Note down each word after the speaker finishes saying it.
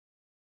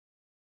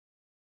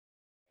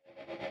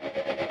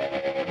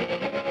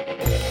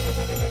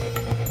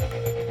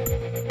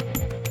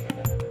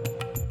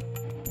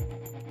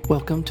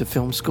Welcome to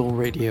Film School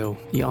Radio,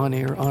 the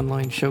on-air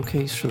online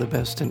showcase for the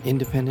best in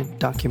independent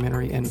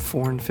documentary and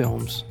foreign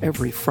films,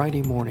 every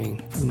Friday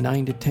morning from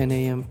 9 to 10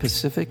 a.m.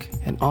 Pacific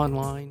and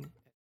online.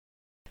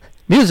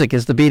 Music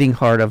is the beating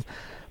heart of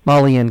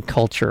Malian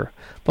culture,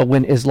 but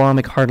when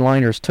Islamic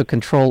hardliners took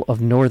control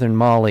of northern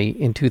Mali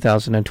in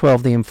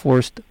 2012, they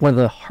enforced one of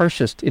the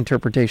harshest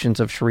interpretations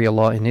of Sharia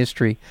law in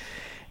history,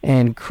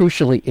 and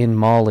crucially in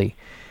Mali.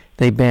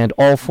 They banned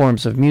all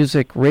forms of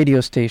music,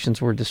 radio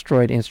stations were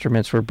destroyed,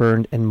 instruments were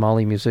burned, and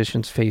Mali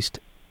musicians faced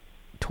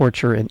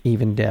torture and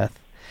even death.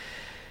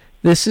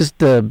 This is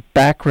the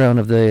background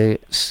of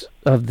this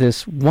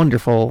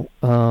wonderful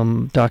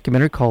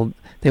documentary called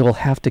They Will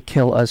Have to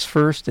Kill Us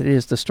First. It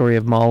is the story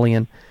of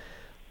Malian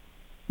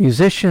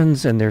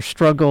musicians and their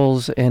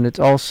struggles, and it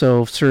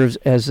also serves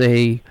as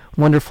a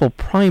wonderful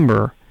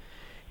primer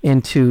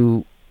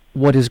into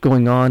what is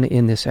going on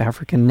in this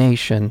African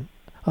nation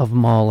of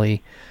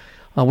Mali.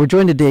 We're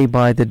joined today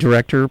by the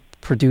director,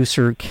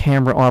 producer,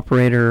 camera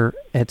operator,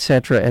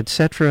 etc.,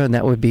 and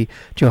that would be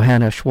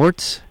Johanna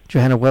Schwartz.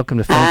 Johanna, welcome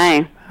to Film.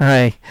 Hi.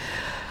 Hi.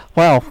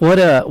 Wow, what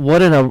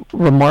a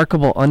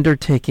remarkable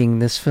undertaking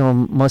this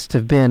film must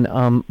have been.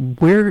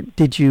 Where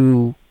did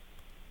you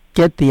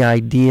get the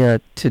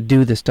idea to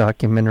do this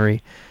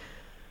documentary?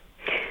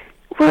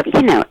 Well,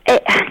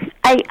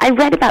 I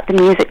read about the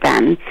music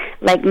ban,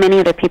 like many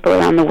other people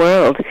around the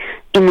world,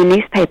 in the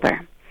newspaper.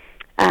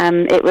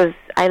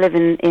 I live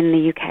in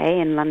the UK,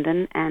 in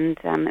London, and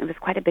it was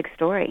quite a big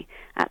story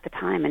at the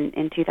time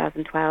in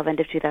 2012, end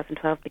of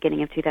 2012,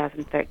 beginning of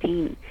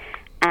 2013.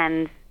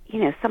 And,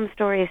 some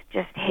stories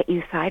just hit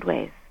you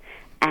sideways.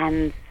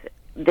 And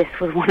this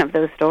was one of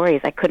those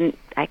stories. I couldn't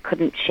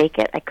shake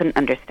it. I couldn't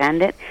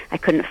understand it. I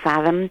couldn't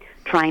fathom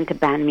trying to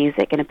ban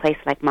music in a place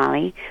like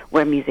Mali,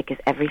 where music is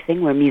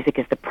everything, where music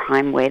is the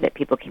prime way that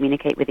people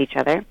communicate with each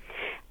other.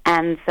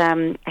 And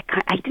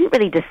I didn't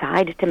really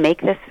decide to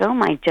make this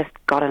film. I just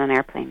got on an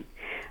airplane.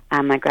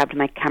 I grabbed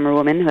my camera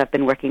woman, who I've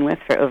been working with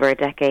for over a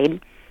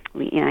decade.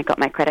 I got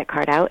my credit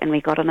card out, and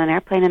we got on an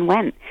airplane and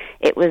went.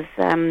 It was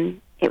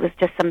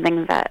just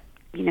something that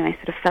I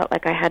sort of felt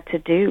like I had to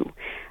do.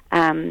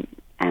 And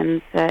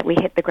we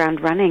hit the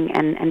ground running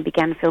and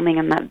began filming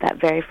on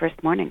that very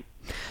first morning.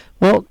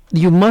 Well,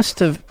 you must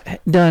have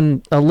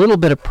done a little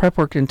bit of prep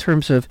work in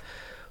terms of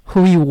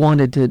who you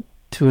wanted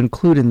to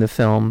include in the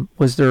film.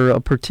 Was there a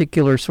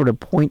particular sort of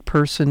point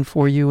person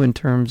for you in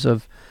terms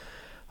of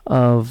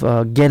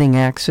getting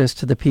access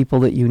to the people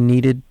that you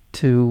needed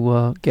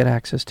to get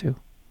access to?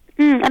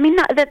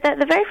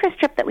 The very first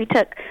trip that we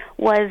took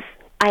was,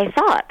 I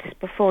thought,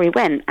 before we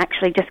went,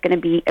 actually just going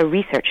to be a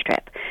research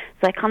trip.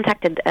 So I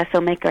contacted a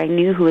filmmaker I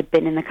knew who had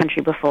been in the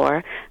country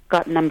before,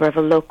 got a number of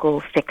a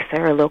local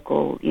fixer, a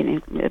local,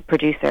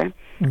 producer,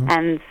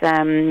 and,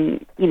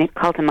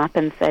 called him up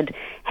and said,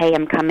 hey,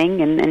 I'm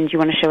coming, and do you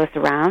want to show us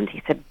around?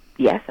 He said,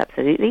 yes,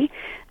 absolutely.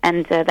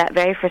 And that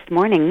very first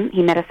morning,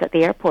 he met us at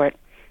the airport,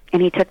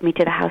 and he took me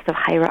to the house of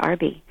Haira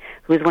Arbi,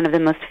 who is one of the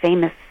most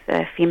famous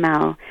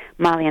female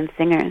Malian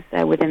singers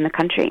within the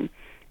country.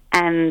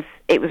 And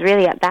it was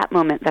really at that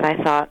moment that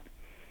I thought,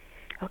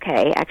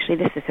 okay, actually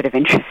this is sort of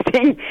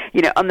interesting.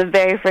 On the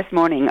very first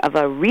morning of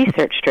a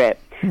research trip,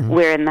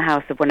 we're in the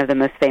house of one of the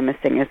most famous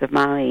singers of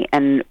Mali,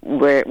 and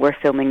we're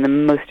filming the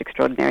most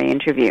extraordinary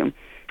interview.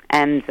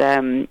 And,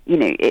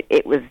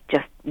 it was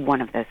just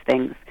one of those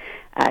things.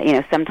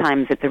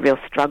 Sometimes it's a real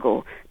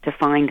struggle to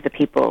find the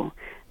people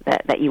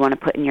that you want to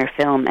put in your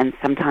film, and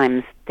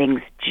sometimes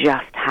things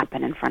just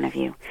happen in front of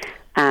you.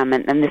 And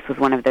this was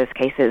one of those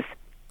cases.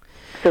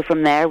 So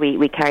from there,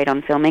 we carried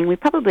on filming. We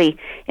probably,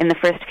 in the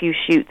first few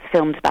shoots,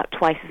 filmed about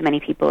twice as many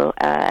people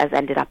as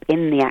ended up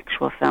in the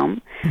actual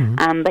film.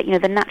 But,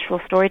 the natural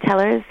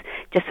storytellers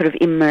just sort of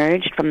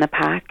emerged from the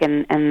pack,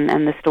 and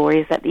the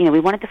stories that, we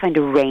wanted to find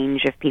a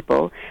range of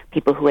people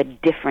who had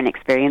different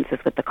experiences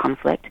with the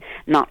conflict,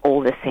 not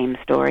all the same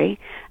story.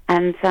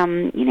 And,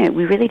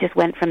 we really just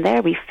went from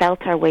there. We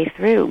felt our way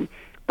through.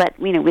 But,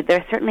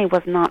 there certainly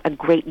was not a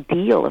great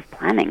deal of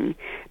planning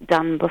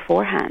done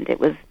beforehand.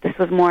 This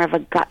was more of a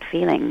gut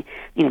feeling.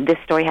 This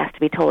story has to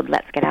be told.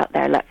 Let's get out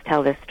there. Let's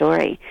tell this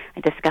story.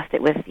 I discussed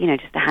it with,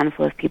 just a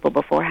handful of people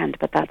beforehand,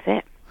 but that's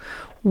it.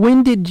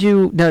 When did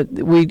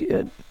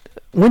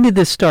when did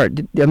this start?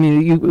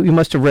 You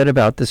must have read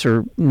about this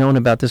or known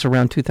about this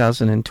around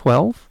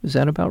 2012. Is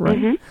that about right?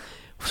 Mm-hmm.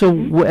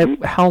 So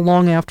how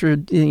long after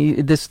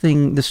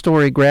the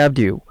story grabbed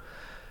you,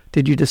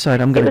 did you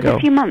decide I'm going to go? It was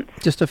a few months.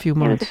 Just a few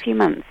months. It was a few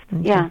months.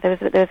 Okay. Yeah, there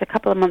was a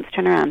couple of months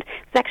turnaround.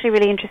 It's actually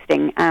really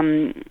interesting.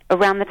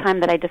 Around the time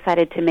that I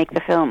decided to make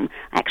the film,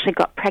 I actually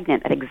got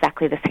pregnant at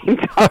exactly the same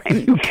time. Are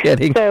you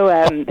kidding? So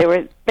there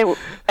were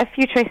a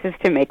few choices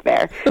to make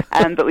there,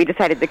 but we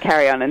decided to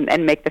carry on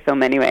and make the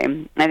film anyway.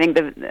 I think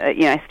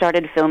I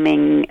started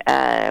filming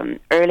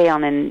early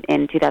on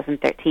in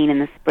 2013 in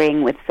the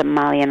spring with some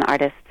Malian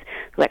artists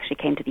who actually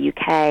came to the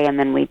UK, and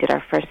then we did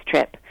our first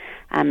trip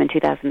in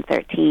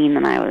 2013,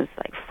 and I was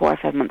like 4 or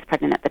 5 months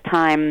pregnant at the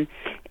time.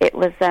 It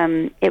was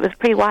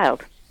pretty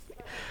wild.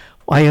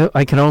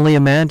 I can only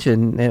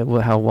imagine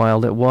how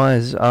wild it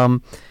was.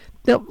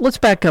 Now, let's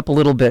back up a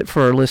little bit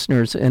for our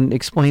listeners and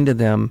explain to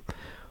them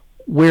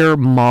where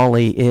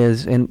Mali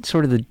is and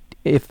sort of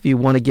if you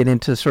want to get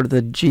into sort of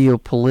the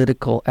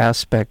geopolitical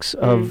aspects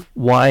of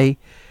why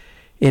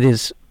it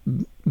is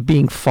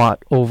being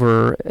fought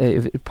over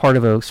part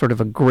of a sort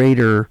of a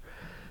greater,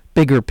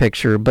 bigger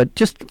picture. But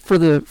just for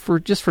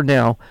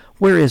now,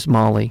 where is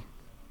Mali?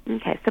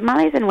 Okay, so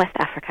Mali is in West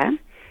Africa.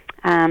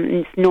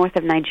 It's north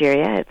of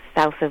Nigeria. It's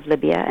south of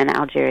Libya and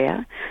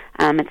Algeria.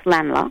 It's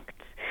landlocked.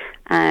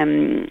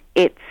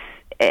 It's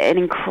an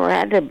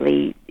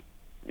incredibly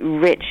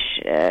rich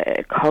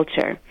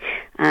culture.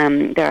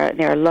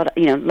 There are a lot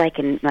of, like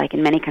in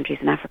many countries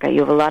in Africa, you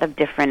have a lot of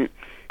different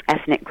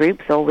ethnic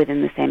groups all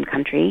within the same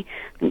country.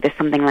 I think there's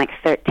something like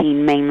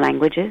 13 main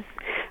languages.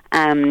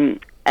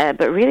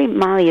 But really,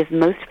 Mali is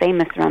most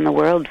famous around the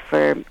world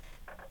for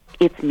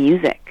its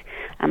music.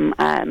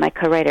 My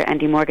co-writer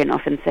Andy Morgan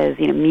often says,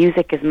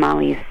 music is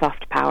Mali's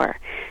soft power.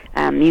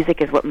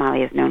 Music is what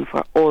Mali is known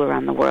for all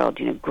around the world.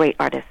 Great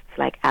artists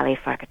like Ali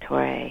Farka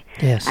Touré,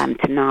 yes.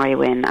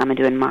 Tanariwin,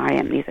 Amadou and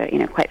Mariam. These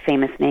are quite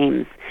famous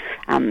names.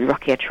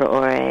 Rokia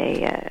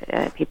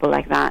Traore, people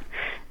like that.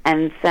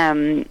 And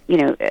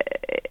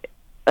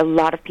a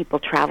lot of people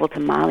travel to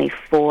Mali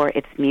for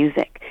its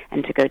music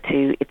and to go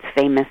to its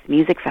famous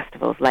music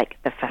festivals, like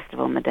the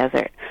Festival in the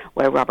Desert,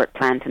 where Robert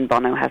Plant and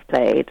Bono have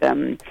played.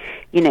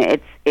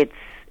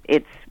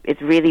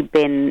 It's really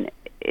been.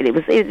 It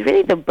was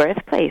really the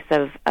birthplace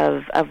of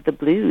the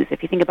blues.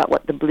 If you think about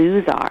what the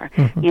blues are,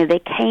 they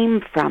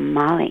came from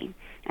Mali.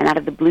 And out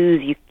of the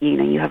blues,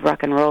 you have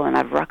rock and roll, and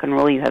out of rock and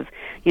roll, you have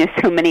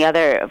so many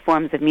other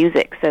forms of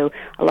music. So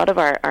a lot of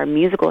our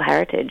musical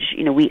heritage,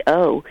 we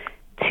owe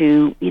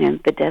to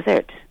the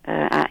desert,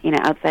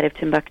 outside of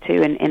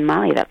Timbuktu in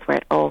Mali. That's where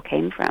it all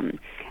came from.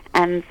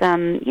 And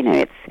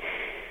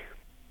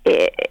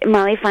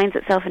Mali finds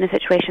itself in a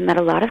situation that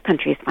a lot of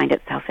countries find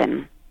itself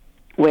in,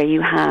 where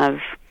you have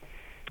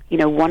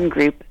one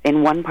group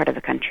in one part of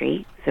the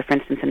country. So, for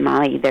instance, in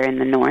Mali, they're in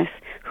the north,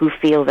 who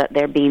feel that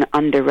they're being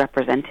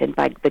underrepresented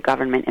by the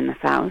government in the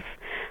south.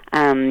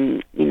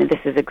 This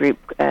is a group.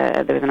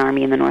 There was an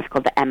army in the north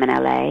called the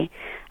MNLA.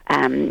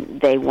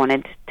 They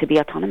wanted to be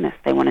autonomous.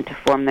 They wanted to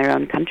form their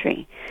own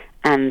country.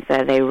 And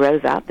they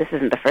rose up. This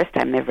isn't the first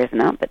time they've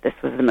risen up, but this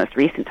was the most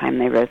recent time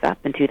they rose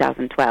up in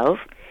 2012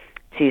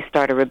 to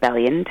start a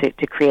rebellion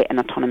to create an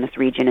autonomous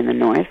region in the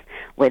north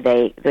where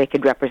they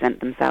could represent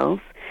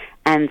themselves.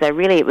 And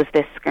really it was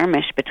this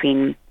skirmish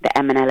between the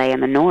MNLA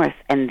in the north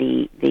and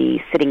the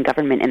sitting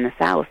government in the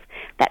south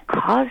that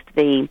caused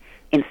the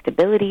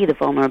instability, the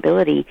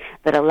vulnerability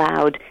that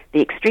allowed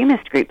the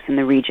extremist groups in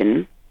the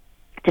region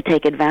to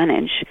take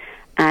advantage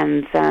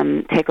and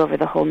take over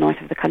the whole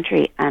north of the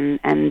country and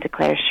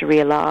declare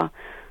Sharia law,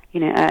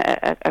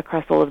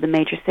 across all of the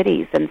major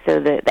cities. And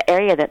so the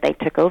area that they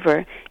took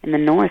over in the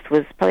north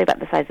was probably about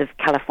the size of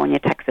California,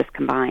 Texas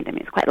combined. I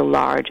mean, it's quite a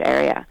large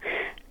area.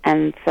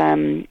 And,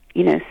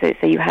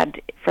 so you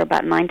had, for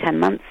about 9-10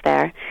 months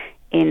there,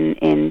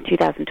 in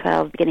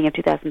 2012, beginning of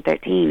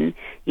 2013,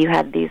 you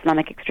had the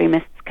Islamic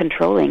extremists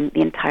controlling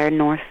the entire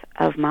north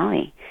of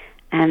Mali.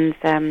 And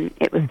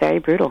it was very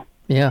brutal.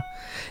 Yeah.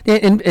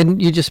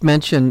 And you just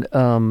mentioned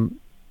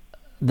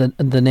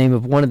the name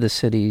of one of the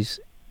cities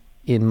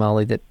in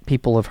Mali that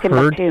people have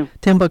heard.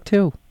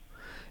 Timbuktu.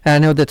 And I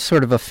know that's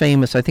sort of a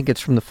famous, I think it's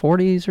from the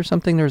 40s or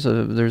something. There's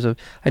a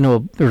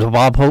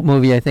Bob Hope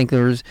movie. I think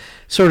there's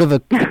sort of a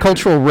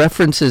cultural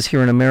references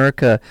here in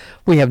America.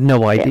 We have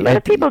no idea. Yeah, a lot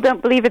of people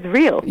don't believe it's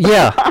real.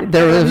 Yeah, I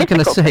was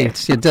going to say,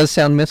 it does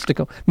sound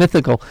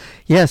mythical.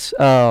 Yes,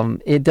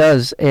 it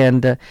does.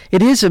 And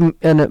it is,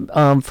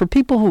 for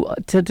people who,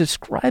 to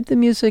describe the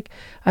music,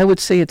 I would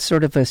say it's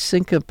sort of a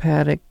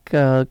syncopatic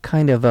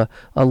kind of a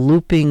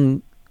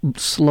looping,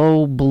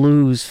 slow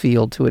blues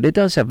feel to it. It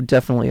does have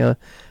definitely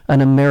an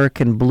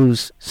American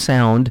blues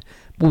sound.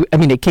 I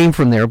mean, it came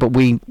from there, but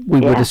we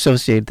would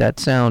associate that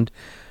sound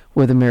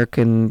with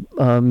American,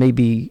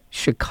 maybe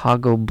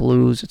Chicago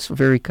blues. It's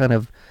very kind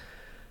of,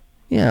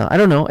 I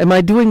don't know. Am I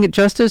doing it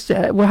justice?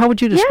 Well, how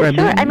would you describe it?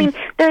 Yeah, sure. I mean,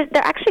 there are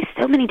actually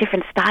so many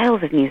different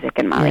styles of music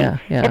in Mali. Yeah.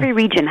 Every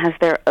region has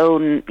their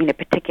own,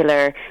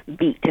 particular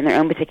beat and their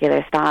own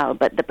particular style.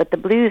 But the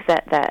blues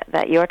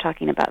that you're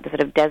talking about, the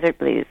sort of desert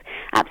blues,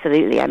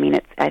 absolutely. I mean,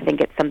 I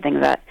think it's something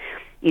that,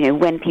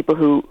 when people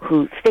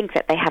who think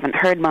that they haven't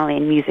heard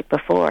Malian music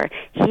before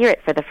hear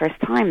it for the first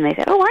time, they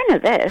say, "Oh, I know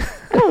this.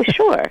 Oh,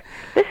 sure,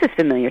 this is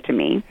familiar to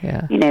me."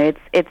 Yeah.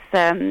 It's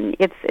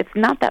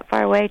not that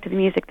far away to the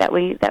music that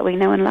we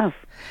know and love.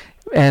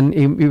 And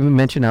you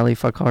mentioned Ali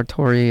Farka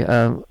Touré,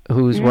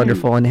 who's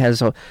wonderful, and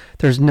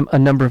there's a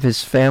number of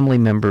his family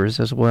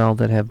members as well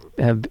that have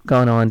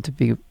gone on to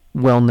be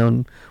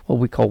well-known, what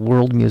we call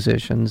world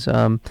musicians.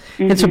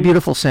 It's a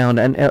beautiful sound,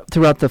 and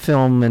throughout the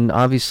film, and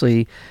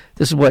obviously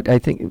this is what I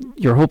think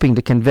you're hoping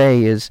to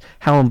convey, is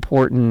how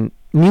important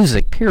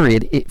music,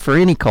 period, for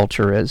any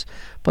culture is,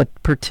 but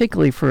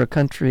particularly for a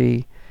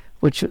country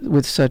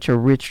with such a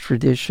rich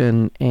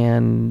tradition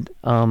and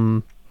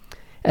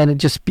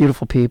just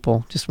beautiful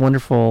people, just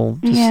wonderful,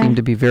 seem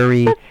to be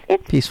very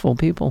peaceful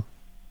people.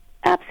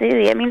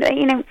 Absolutely. I mean,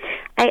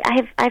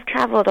 I've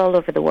traveled all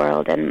over the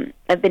world, and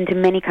I've been to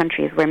many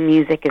countries where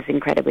music is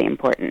incredibly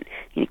important.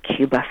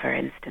 Cuba, for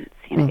instance.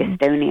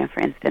 Estonia,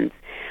 for instance.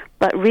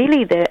 But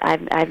really,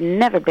 I've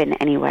never been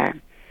anywhere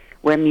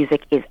where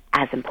music is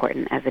as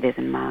important as it is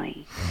in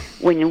Mali.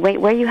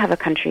 Where you have a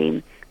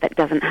country that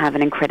doesn't have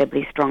an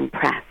incredibly strong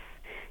press,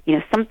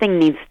 something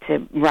needs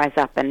to rise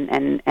up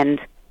and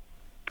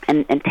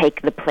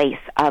take the place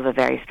of a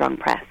very strong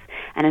press.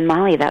 And in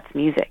Mali, that's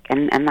music,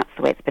 and that's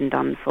the way it's been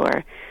done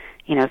for,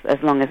 as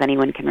long as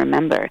anyone can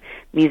remember.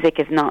 Music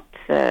is not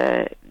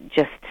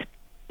just,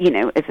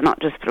 it's not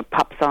just sort of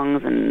pop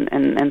songs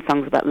and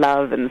songs about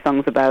love and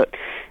songs about,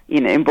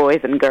 boys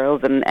and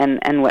girls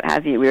and what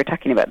have you. We were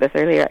talking about this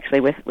earlier, actually,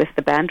 with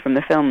the band from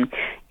the film.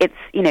 It's,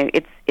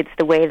 it's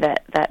the way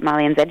that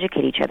Malians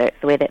educate each other.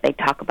 It's the way that they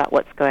talk about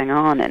what's going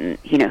on and,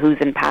 who's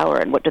in power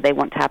and what do they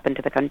want to happen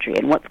to the country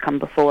and what's come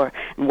before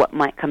and what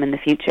might come in the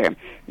future.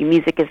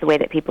 Music is the way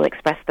that people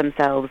express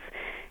themselves.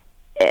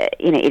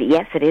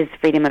 Yes, it is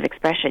freedom of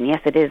expression.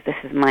 Yes, it is. This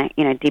is my,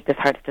 deepest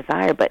heart's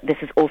desire. But this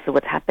is also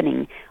what's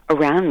happening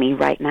around me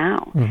right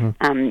now.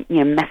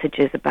 Mm-hmm.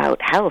 Messages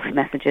about health,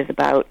 messages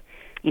about,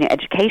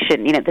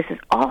 education. This is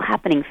all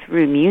happening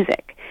through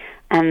music.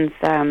 And,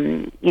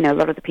 a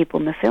lot of the people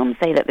in the film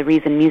say that the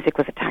reason music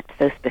was attacked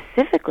so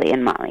specifically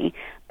in Mali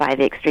by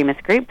the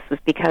extremist groups was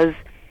because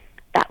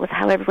that was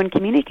how everyone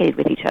communicated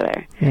with each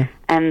other. Yeah.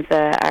 And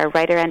our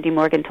writer, Andy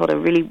Morgan, told a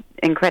really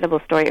incredible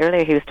story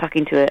earlier. He was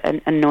talking to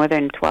a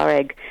northern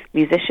Tuareg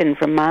musician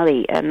from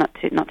Mali not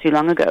too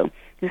long ago,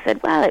 who said,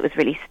 well, it was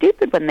really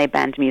stupid when they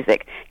banned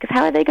music, because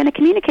how are they going to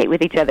communicate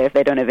with each other if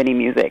they don't have any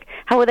music?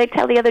 How will they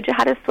tell the other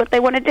jihadists what they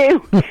want to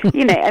do?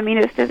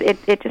 It's just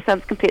it just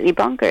sounds completely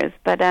bonkers.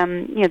 But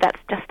that's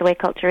just the way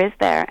culture is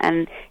there,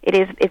 and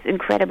it's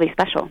incredibly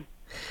special.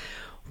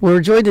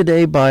 We're joined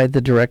today by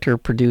the director,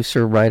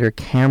 producer, writer,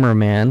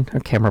 cameraman, or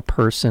camera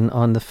person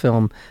on the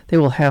film They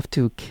Will Have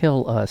to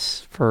Kill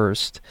Us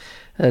First,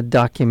 a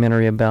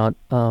documentary about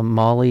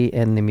Mali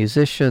and the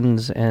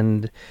musicians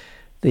and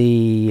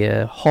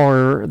the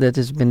horror that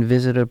has been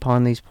visited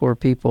upon these poor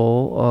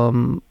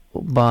people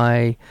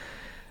by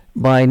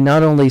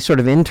not only sort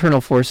of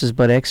internal forces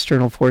but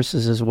external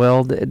forces as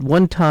well. At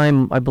one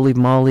time, I believe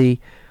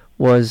Mali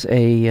was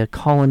a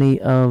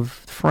colony of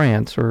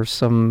France or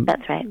some...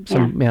 That's right,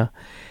 yeah.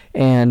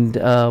 And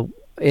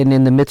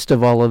in the midst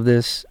of all of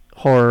this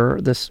horror,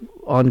 this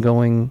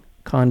ongoing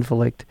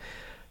conflict,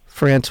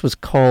 France was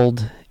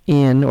called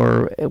in,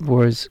 or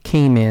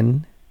came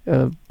in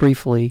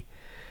briefly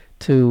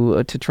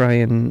to try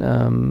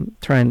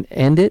and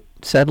end it,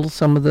 settle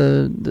some of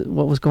the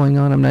what was going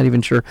on. I'm not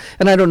even sure,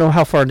 and I don't know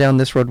how far down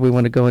this road we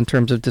want to go in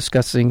terms of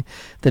discussing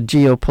the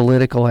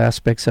geopolitical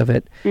aspects of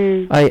it.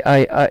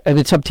 I and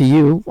it's up to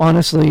you,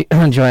 honestly,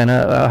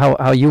 Joanna,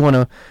 how you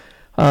want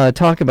to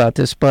talk about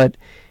this, but.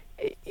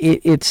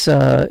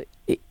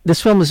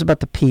 This film is about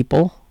the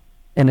people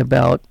and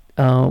about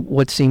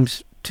what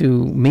seems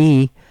to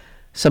me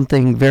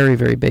something very,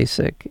 very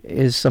basic,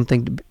 is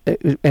something,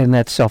 and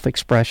that's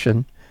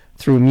self-expression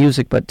through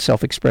music, but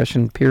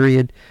self-expression,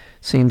 period,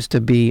 seems to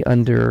be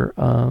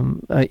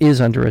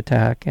is under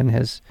attack and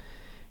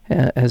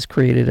has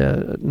created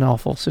an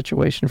awful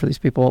situation for these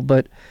people.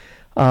 But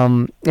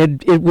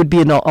it would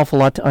be an awful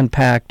lot to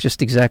unpack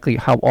just exactly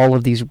how all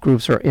of these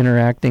groups are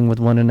interacting with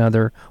one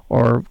another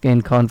or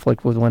in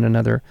conflict with one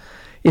another.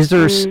 Is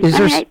there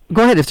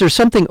go ahead, if there's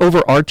something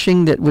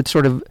overarching that would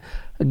sort of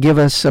give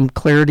us some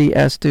clarity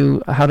as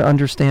to how to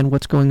understand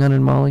what's going on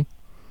in Mali?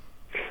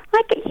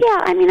 I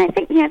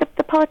think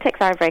the politics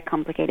are very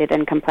complicated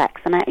and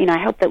complex, and I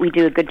hope that we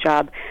do a good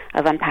job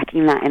of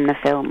unpacking that in the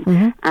film.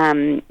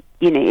 Mm-hmm.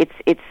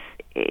 It's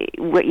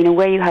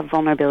where you have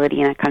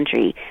vulnerability in a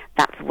country,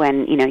 that's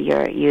when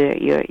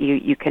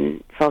you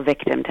can fall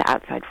victim to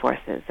outside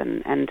forces,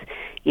 and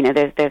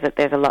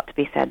there's a lot to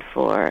be said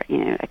for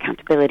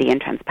accountability and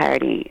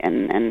transparency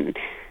and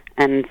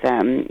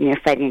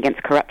fighting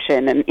against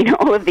corruption and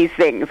all of these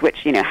things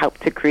which help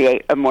to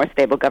create a more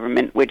stable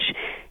government, which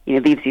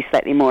leaves you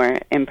slightly more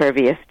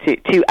impervious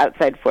to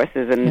outside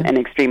forces and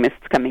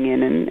extremists coming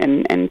in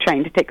and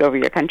trying to take over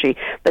your country.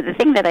 But the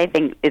thing that I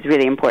think is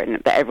really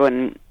important that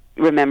everyone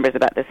remembers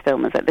about this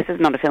film is that this is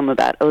not a film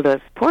about, those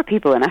poor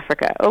people in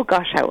Africa,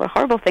 gosh, how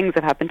horrible things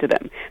have happened to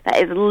them. That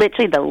is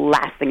literally the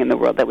last thing in the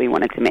world that we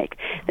wanted to make.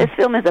 This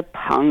film is a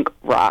punk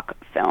rock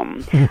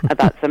film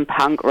about some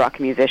punk rock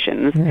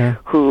musicians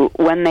who,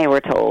 when they were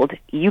told,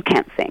 you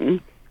can't sing,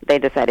 they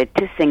decided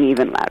to sing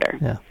even louder.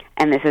 Yeah.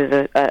 And this is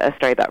a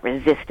story about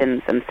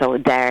resistance and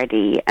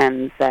solidarity,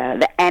 and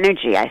the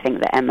energy, I think,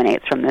 that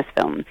emanates from this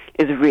film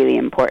is really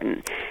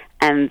important.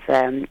 And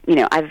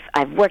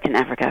I've worked in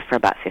Africa for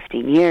about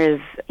 15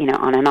 years,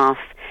 on and off.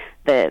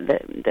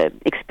 The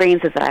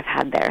experiences that I've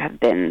had there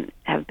have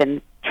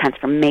been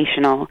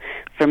transformational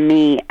for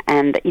me.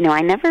 And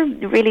I never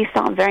really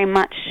saw very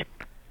much.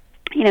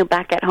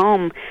 Back at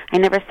home, I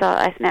never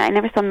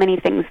saw many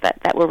things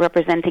that were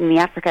representing the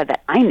Africa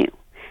that I knew.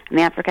 and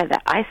the Africa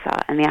that I saw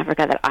and the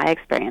Africa that I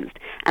experienced.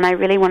 And I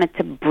really wanted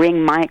to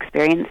bring my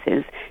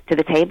experiences to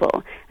the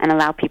table and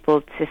allow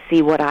people to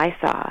see what I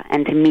saw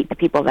and to meet the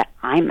people that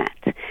I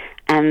met.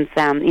 And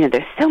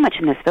there's so much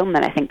in this film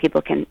that I think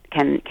people can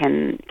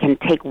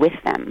take with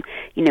them.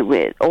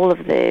 With all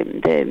of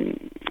the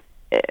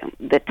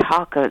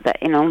talk of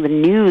the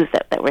news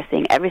that we're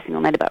seeing every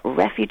single night about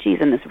refugees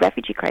and this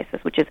refugee crisis,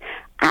 which is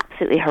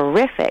absolutely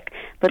horrific.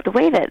 But the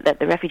way that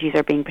the refugees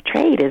are being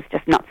portrayed is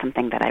just not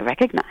something that I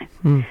recognize.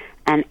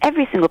 And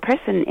every single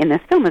person in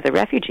this film is a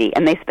refugee,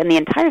 and they spend the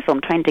entire film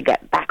trying to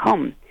get back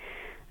home.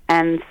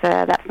 And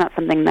that's not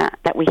something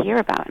that we hear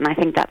about, and I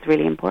think that's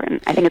really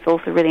important. I think it's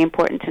also really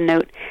important to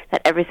note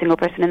that every single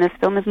person in this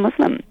film is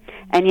Muslim,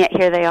 and yet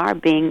here they are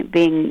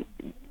being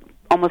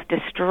almost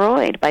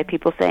destroyed by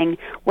people saying,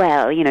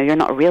 well, you're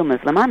not a real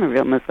Muslim, I'm a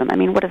real Muslim. I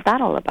mean, what is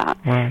that all about?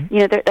 Right.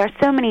 There are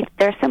so many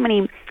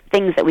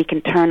things that we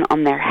can turn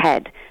on their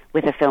head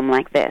with a film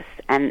like this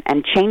and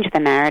change the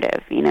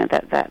narrative,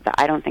 that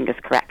I don't think is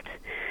correct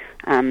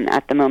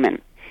at the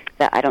moment,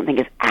 that I don't think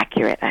is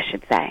accurate, I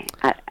should say,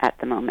 at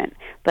the moment.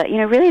 But,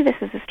 really this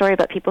is a story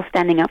about people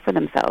standing up for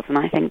themselves, and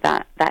I think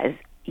that is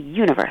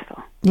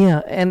universal. Yeah,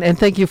 and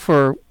thank you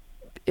for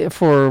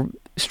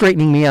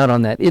straightening me out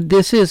on that.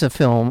 This is a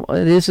film.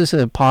 This is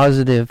a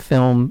positive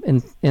film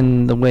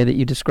in the way that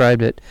you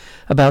described it,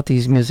 about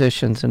these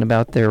musicians and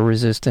about their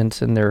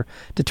resistance and their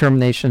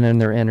determination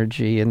and their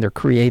energy and their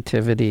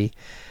creativity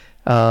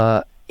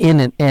in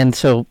it. And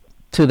so,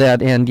 to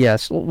that end,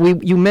 yes,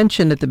 you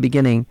mentioned at the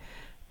beginning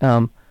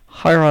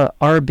Hyra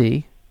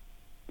Arby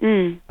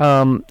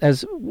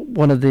as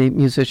one of the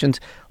musicians.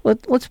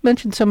 Let's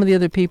mention some of the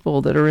other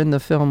people that are in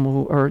the film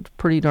who are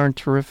pretty darn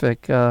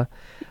terrific.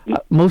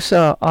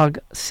 Moussa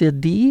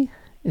Sidi,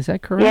 is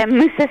that correct? Yeah,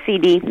 Moussa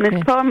Sidi.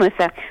 Poor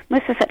Moussa.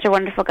 Moussa's such a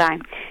wonderful guy.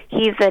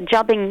 He's a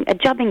jobbing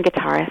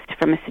guitarist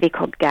from a city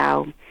called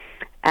Gao.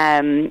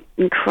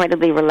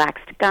 Incredibly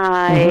relaxed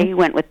guy,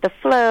 went with the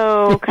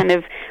flow, kind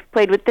of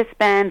played with this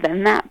band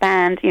and that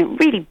band.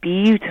 Really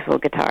beautiful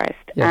guitarist.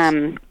 Yes.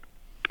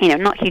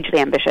 Not hugely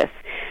ambitious.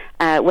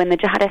 When the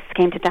jihadists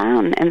came to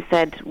town and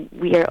said,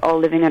 we are all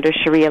living under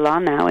Sharia law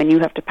now and you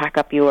have to pack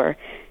up your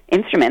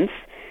instruments,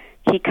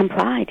 he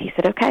complied. He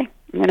said, okay, I'm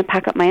going to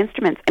pack up my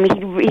instruments. I mean,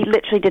 he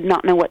literally did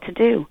not know what to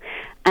do.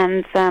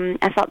 And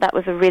I thought that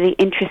was a really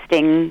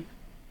interesting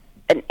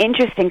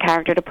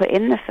character to put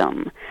in the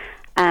film.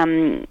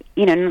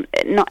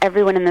 Not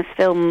everyone in this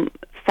film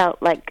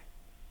felt like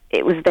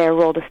it was their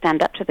role to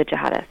stand up to the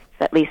jihadists,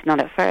 at least not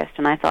at first.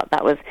 And I thought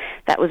that was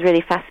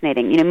really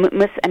fascinating.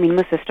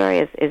 Moussa's story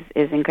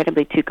is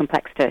incredibly too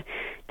complex to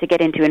get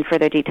into in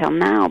further detail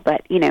now.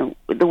 But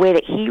the way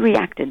that he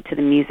reacted to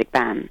the music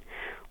ban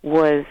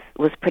was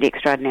pretty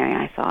extraordinary,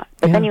 I thought.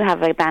 But then you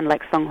have a band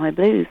like Songhoy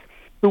Blues,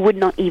 who would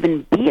not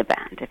even be a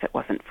band if it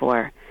wasn't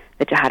for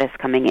the jihadists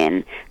coming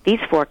in. These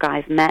four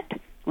guys met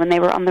when they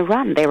were on the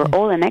run. They were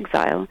all in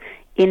exile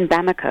in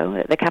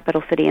Bamako, the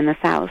capital city in the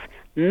south,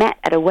 met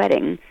at a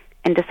wedding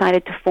and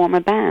decided to form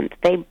a band.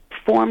 They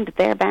formed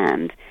their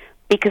band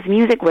because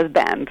music was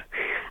banned.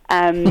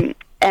 And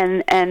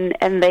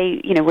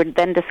they, were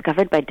then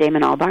discovered by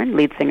Damon Albarn,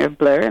 lead singer of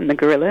Blur and the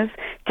Gorillaz,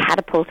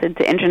 catapulted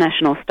to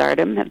international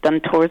stardom, have done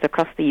tours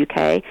across the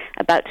UK,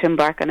 about to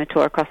embark on a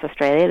tour across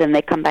Australia. Then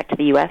they come back to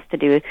the US to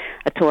do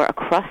a tour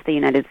across the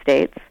United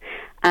States.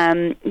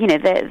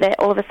 They're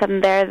all of a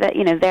sudden they're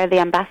the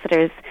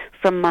ambassadors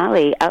from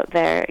Mali out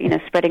there,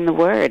 spreading the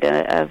word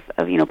of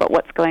about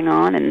what's going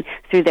on, and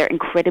through their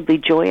incredibly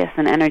joyous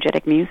and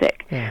energetic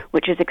music,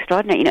 which is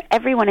extraordinary.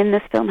 Everyone in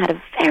this film had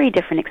a very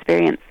different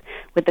experience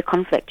with the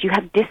conflict. You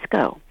have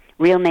Disco,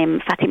 real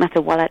name Fatimata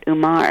Walat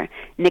Umar,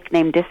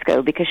 nicknamed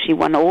Disco because she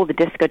won all the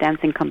disco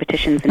dancing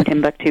competitions in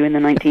Timbuktu in the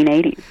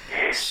 1980s.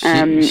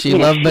 She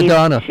loved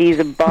Madonna. She's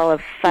a ball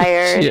of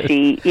fire.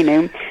 She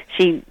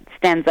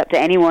stands up to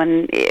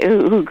anyone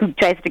who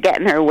tries to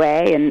get in her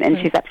way, and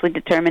she's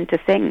absolutely determined to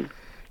sing.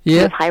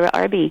 Yeah. With Hyra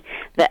Arby,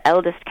 the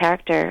eldest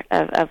character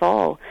of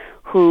all,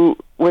 who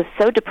was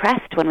so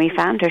depressed when we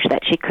found her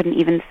that she couldn't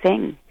even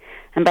sing.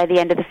 And by the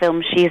end of the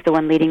film, she's the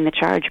one leading the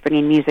charge,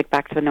 bringing music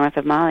back to the north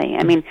of Mali.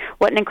 I mean,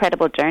 what an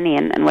incredible journey,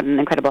 and what an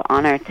incredible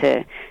honor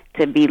to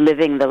be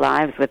living the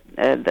lives with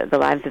the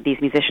lives of these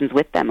musicians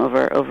with them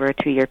over a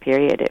 2-year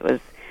period. It was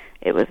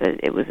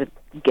a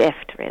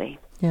gift, really.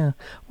 Yeah,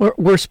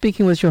 we're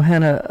speaking with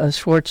Johanna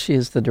Schwartz. She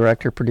is the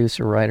director,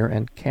 producer, writer,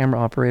 and camera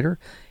operator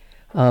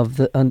of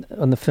on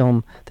the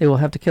film They Will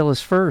Have to Kill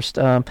Us First.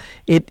 For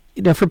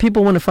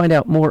people who want to find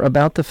out more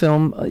about the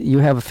film, you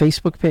have a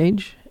Facebook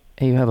page.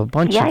 You have a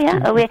bunch of...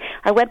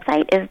 Our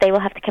website is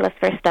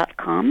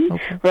theywillhavetokillusfirst.com.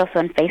 Okay. We're also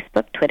on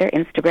Facebook, Twitter,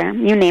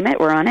 Instagram. You name it,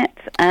 we're on it.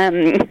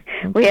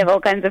 We have all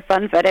kinds of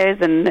fun photos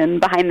and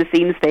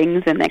behind-the-scenes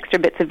things and extra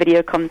bits of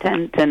video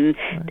content and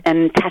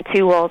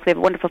tattoo walls. We have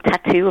a wonderful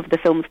tattoo of the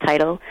film's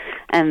title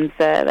and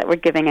that we're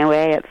giving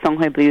away at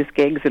Songhoy Blues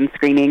gigs and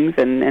screenings,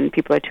 and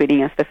people are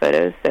tweeting us the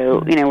photos.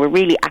 So, we're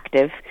really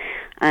active.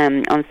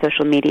 on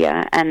social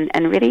media. And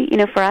really,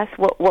 for us,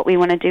 what we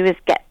want to do is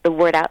get the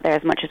word out there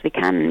as much as we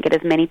can and get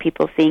as many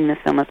people seeing this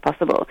film as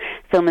possible.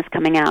 Film is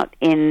coming out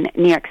in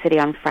New York City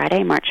on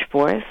Friday, March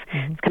 4th.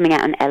 Mm-hmm. It's coming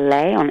out in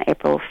LA on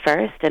April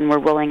 1st, and we're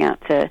rolling out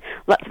to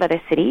lots of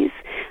other cities.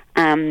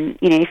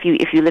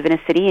 If you live in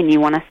a city and you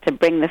want us to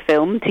bring the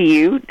film to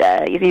you,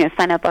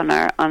 sign up on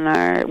our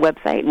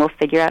website, and we'll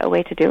figure out a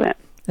way to do it.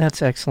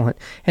 That's excellent.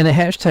 And the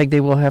hashtag "They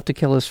Will Have to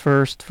Kill Us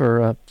First"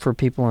 for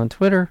people on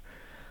Twitter,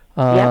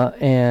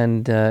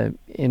 and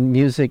in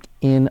Music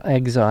in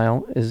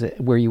Exile is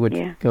where you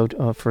would go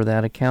for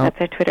that account.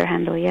 That's our Twitter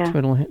handle, yeah.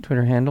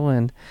 Twitter handle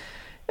and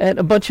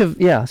a bunch of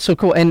so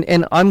cool.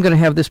 And I'm going to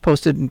have this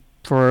posted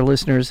for our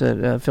listeners at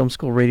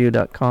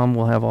filmschoolradio.com.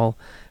 We'll have all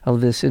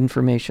of this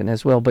information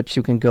as well. But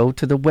you can go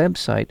to the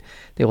website,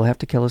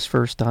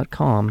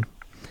 theywill-have-to-kill-us-first.com,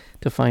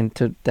 to find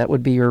that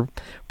would be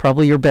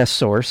probably your best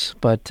source.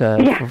 But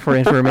for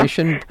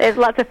information, there's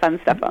lots of fun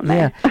stuff on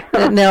there.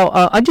 Yeah.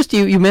 Now,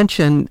 you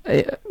mentioned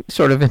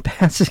sort of in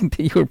passing that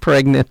you were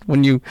pregnant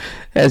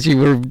as you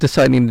were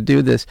deciding to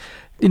do this.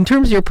 In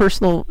terms of your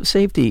personal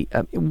safety,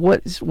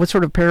 what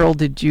sort of peril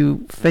did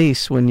you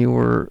face when you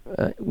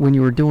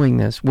were doing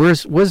this?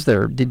 What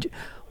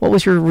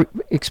was your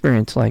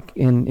experience like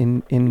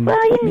in? Well,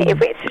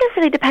 it sort of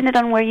really depended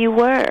on where you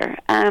were.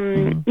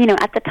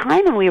 At the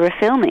time when we were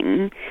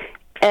filming,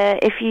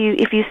 if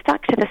you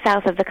stuck to the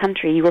south of the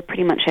country, you were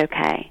pretty much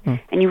okay,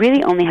 and you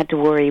really only had to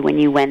worry when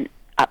you went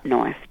up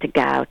north to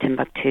Gao,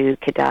 Timbuktu,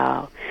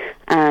 Kidal.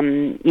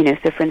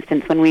 So for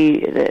instance, when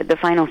the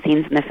final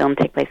scenes in the film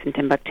take place in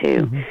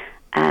Timbuktu,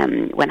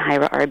 when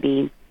Hyra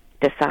Arbi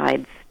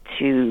decides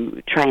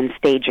to try and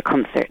stage a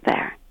concert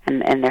there,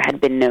 and there had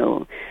been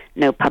no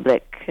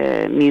public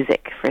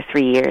music for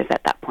 3 years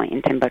at that point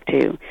in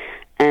Timbuktu.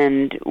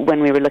 And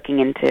when we were looking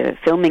into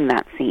filming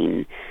that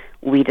scene,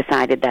 we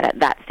decided that at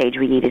that stage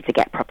we needed to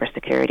get proper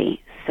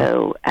security.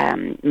 So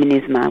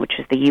MINUSMA, which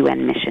is the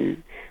UN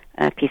mission,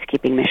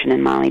 peacekeeping mission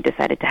in Mali,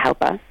 decided to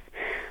help us.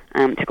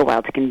 Took a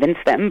while to convince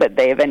them, but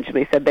they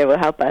eventually said they will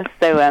help us.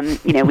 So,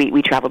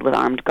 we traveled with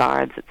armed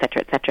guards, et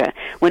cetera, et cetera.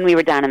 When we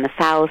were down in the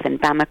south, in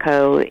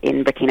Bamako,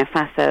 in Burkina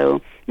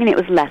Faso, it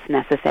was less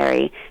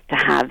necessary to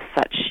have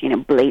such,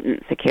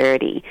 blatant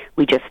security.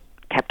 We just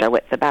kept our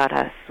wits about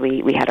us.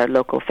 We had our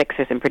local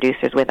fixers and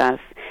producers with us.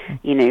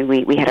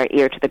 We had our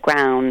ear to the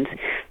ground.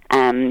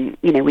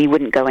 We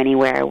wouldn't go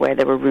anywhere where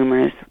there were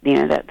rumors,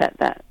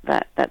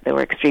 that there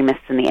were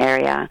extremists in the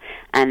area,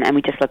 and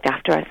we just looked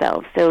after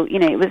ourselves. So,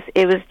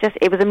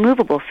 it was a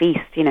movable feast,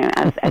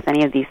 as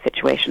any of these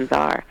situations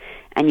are,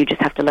 and you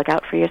just have to look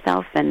out for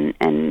yourself and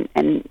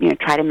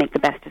try to make the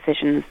best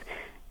decisions,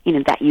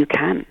 that you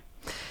can.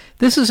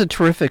 This is a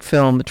terrific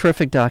film, a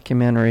terrific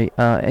documentary.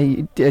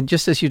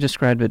 Just as you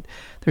described it,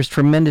 there's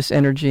tremendous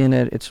energy in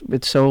it.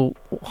 It's so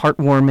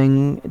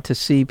heartwarming to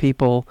see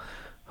people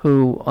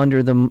who,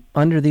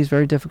 under these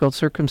very difficult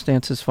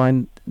circumstances,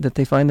 find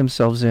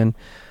themselves in,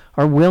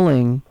 are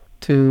willing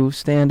to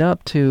stand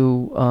up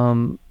to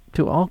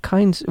all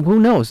kinds. Who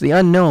knows? The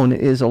unknown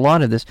is a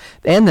lot of this,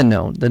 and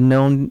the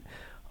known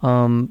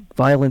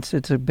violence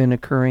that's been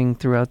occurring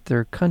throughout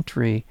their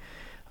country.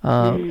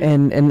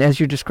 And as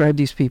you describe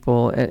these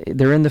people,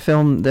 they're in the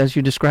film as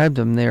you described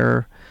them.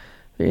 They're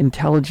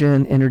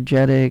intelligent,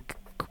 energetic,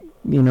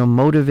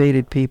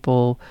 motivated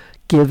people,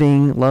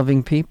 giving,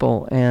 loving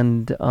people,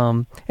 and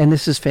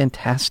this is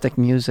fantastic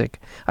music.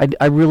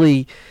 I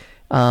really,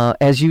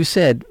 as you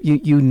said,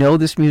 you know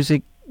this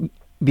music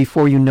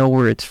before you know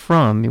where it's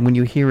from. And when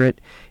you hear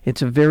it,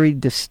 it's a very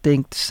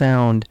distinct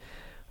sound,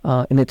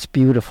 and it's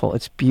beautiful.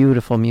 It's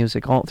beautiful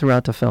music all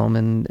throughout the film,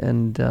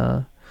 and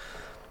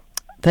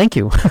thank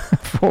you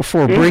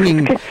for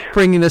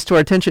bringing this to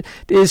our attention.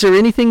 Is there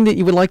anything that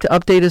you would like to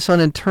update us on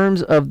in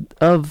terms of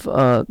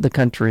the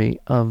country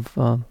of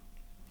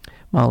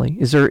Mali?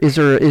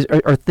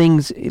 Are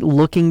things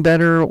looking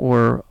better,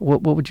 or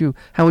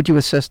how would you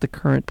assess the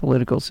current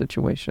political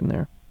situation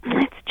there?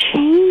 It's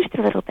changed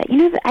a little bit.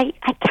 I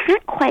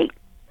can't quite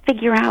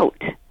figure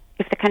out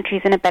if the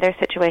country's in a better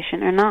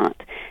situation or not.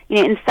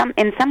 In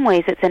some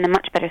ways it's in a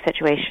much better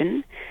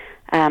situation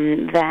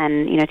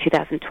than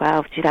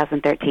 2012,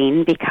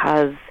 2013,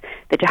 because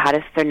the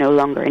jihadists are no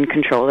longer in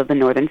control of the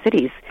northern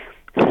cities.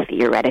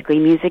 Theoretically,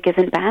 music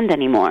isn't banned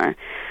anymore,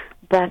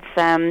 but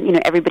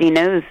everybody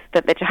knows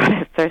that the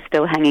jihadists are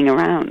still hanging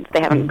around.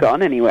 They haven't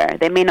gone anywhere.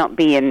 They may not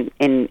be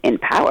in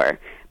power,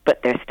 but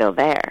they're still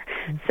there.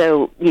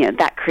 So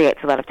that creates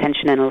a lot of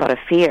tension and a lot of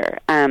fear.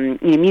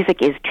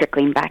 Music is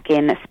trickling back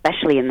in,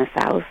 especially in the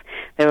south.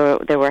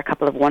 There were a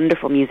couple of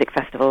wonderful music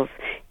festivals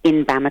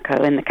in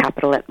Bamako, in the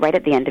capital, right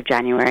at the end of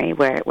January,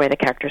 where the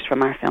characters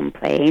from our film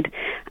played.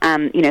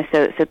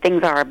 So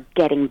things are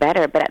getting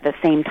better, but at the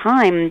same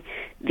time,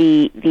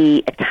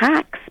 the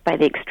attacks by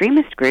the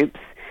extremist groups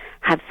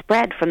have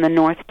spread from the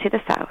north to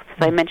the south.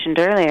 So I mentioned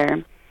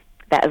earlier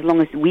that as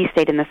long as we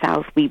stayed in the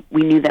south, we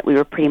knew that we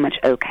were pretty much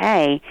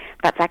okay.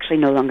 That's actually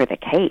no longer the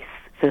case.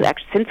 So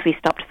actually, since we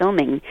stopped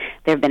filming,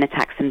 there have been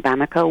attacks in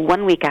Bamako.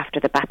 1 week after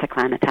the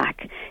Bataclan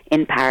attack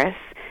in Paris,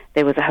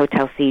 there was a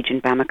hotel siege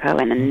in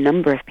Bamako, and a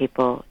number of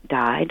people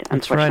died.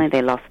 That's Unfortunately, right.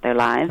 they lost their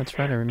lives. That's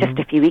right, I remember. Just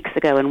a few weeks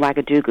ago in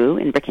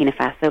Ouagadougou, in Burkina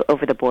Faso,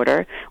 over the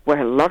border,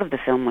 where a lot of the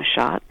film was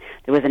shot,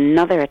 there was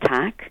another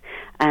attack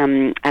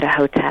at a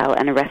hotel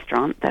and a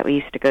restaurant that we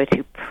used to go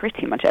to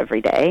pretty much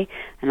every day,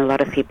 and a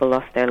lot of people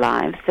lost their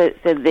lives. So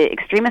the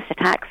extremist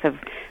attacks have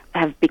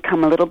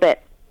become a little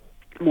bit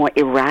more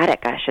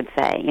erratic, I should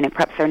say.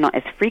 Perhaps they're not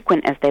as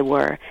frequent as they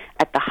were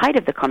at the height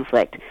of the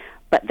conflict,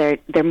 but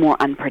they're more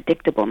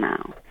unpredictable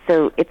now.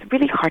 So it's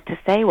really hard to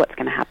say what's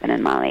going to happen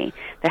in Mali.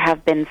 There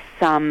have been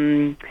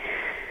some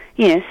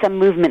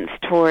movements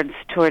towards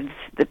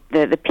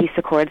the peace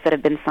accords that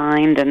have been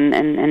signed,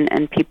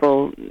 and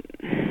people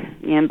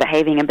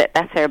behaving a bit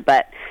better,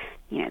 but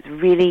it's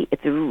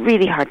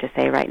really hard to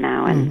say right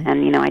now. And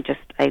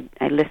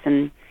I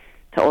listen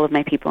to all of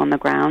my people on the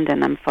ground,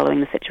 and I'm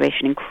following the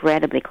situation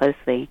incredibly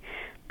closely.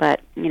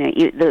 But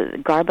the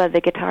Garba,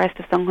 the guitarist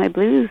of Songhoy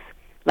Blues,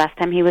 last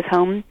time he was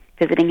home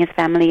visiting his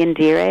family in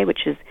Dire,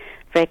 which is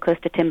very close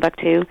to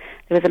Timbuktu,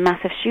 there was a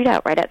massive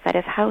shootout right outside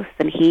his house,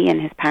 and he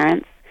and his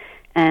parents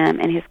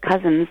and his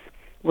cousins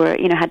were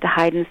had to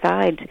hide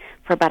inside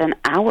for about an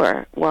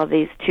hour while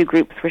these two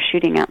groups were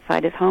shooting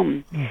outside his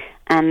home.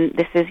 And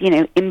this is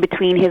in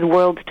between his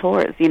world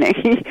tours. He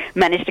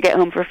managed to get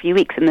home for a few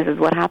weeks, and this is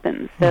what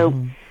happens. So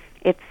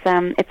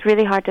it's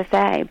really hard to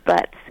say,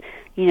 but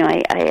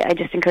I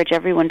just encourage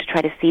everyone to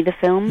try to see the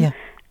film. Yeah.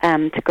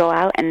 To go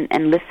out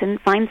and listen,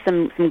 find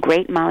some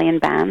great Malian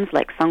bands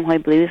like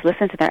Songhoy Blues,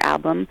 listen to their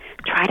album,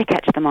 try to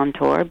catch them on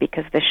tour,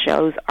 because the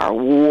shows are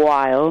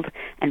wild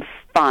and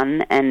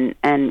fun and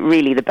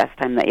really the best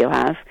time that you'll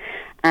have.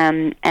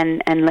 And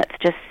let's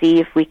just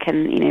see if we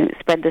can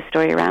spread this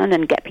story around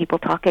and get people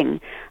talking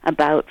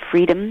about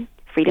freedom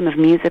of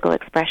musical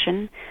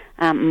expression,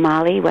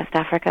 Mali, West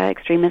Africa,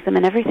 extremism,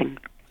 and everything.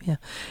 Yeah.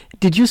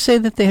 Did you say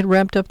that they had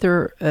wrapped up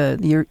their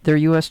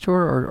U.S.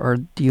 tour, or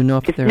do you know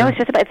if they're... No,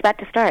 it's about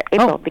to start.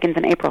 April begins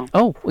in April.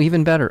 Oh,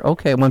 even better.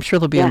 Okay, well, I'm sure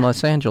they'll be in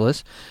Los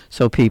Angeles,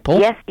 so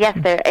people... Yes,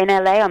 they're in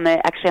L.A. on the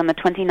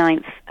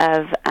 29th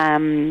of...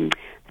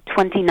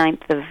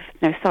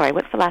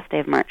 what's the last day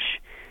of March?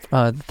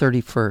 The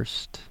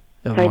 31st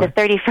of March. March. The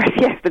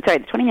 31st, yes, but the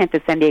 29th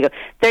is San Diego.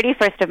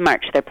 31st of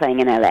March they're playing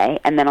in L.A.,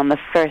 and then on the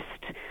 1st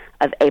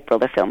of April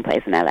the film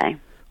plays in L.A.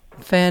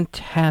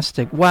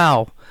 Fantastic.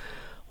 Wow.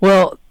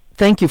 Well,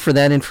 thank you for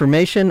that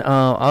information.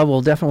 I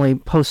will definitely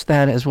post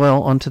that as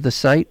well onto the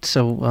site,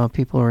 so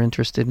people are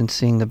interested in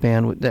seeing the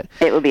band.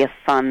 It will be a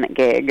fun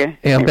gig.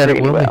 Yeah, I bet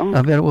it will be.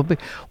 I bet it will be.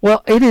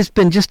 Well, it has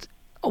been just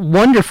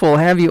wonderful to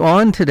have you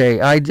on today.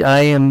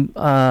 I am,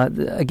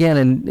 again,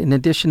 in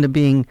addition to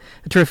being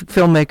a terrific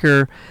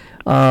filmmaker,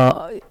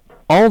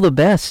 all the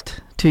best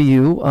to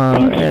you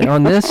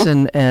on this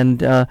and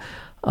the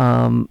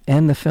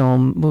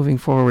film moving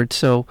forward.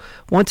 So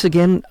once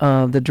again,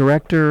 the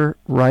director,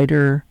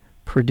 writer,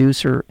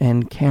 producer,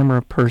 and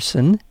camera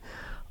person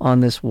on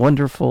this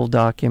wonderful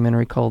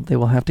documentary called They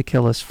Will Have to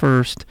Kill Us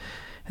First,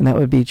 and that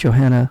would be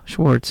Johanna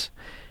Schwartz.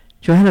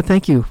 Johanna,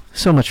 thank you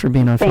so much for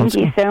being on Film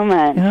School. Thank you so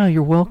much. Yeah,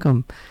 you're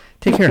welcome.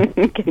 Take care.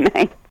 Good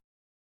night.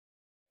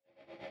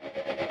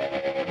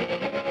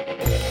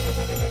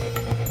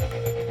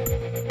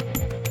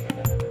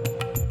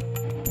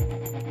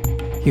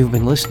 You've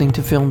been listening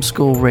to Film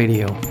School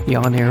Radio, the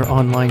on-air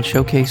online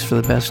showcase for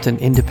the best in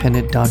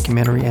independent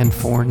documentary and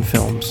foreign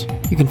films.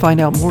 You can find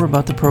out more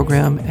about the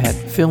program at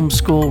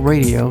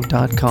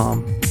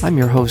filmschoolradio.com. I'm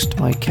your host,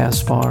 Mike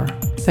Kaspar.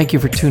 Thank you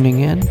for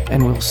tuning in,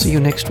 and we'll see you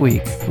next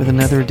week with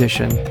another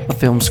edition of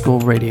Film School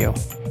Radio.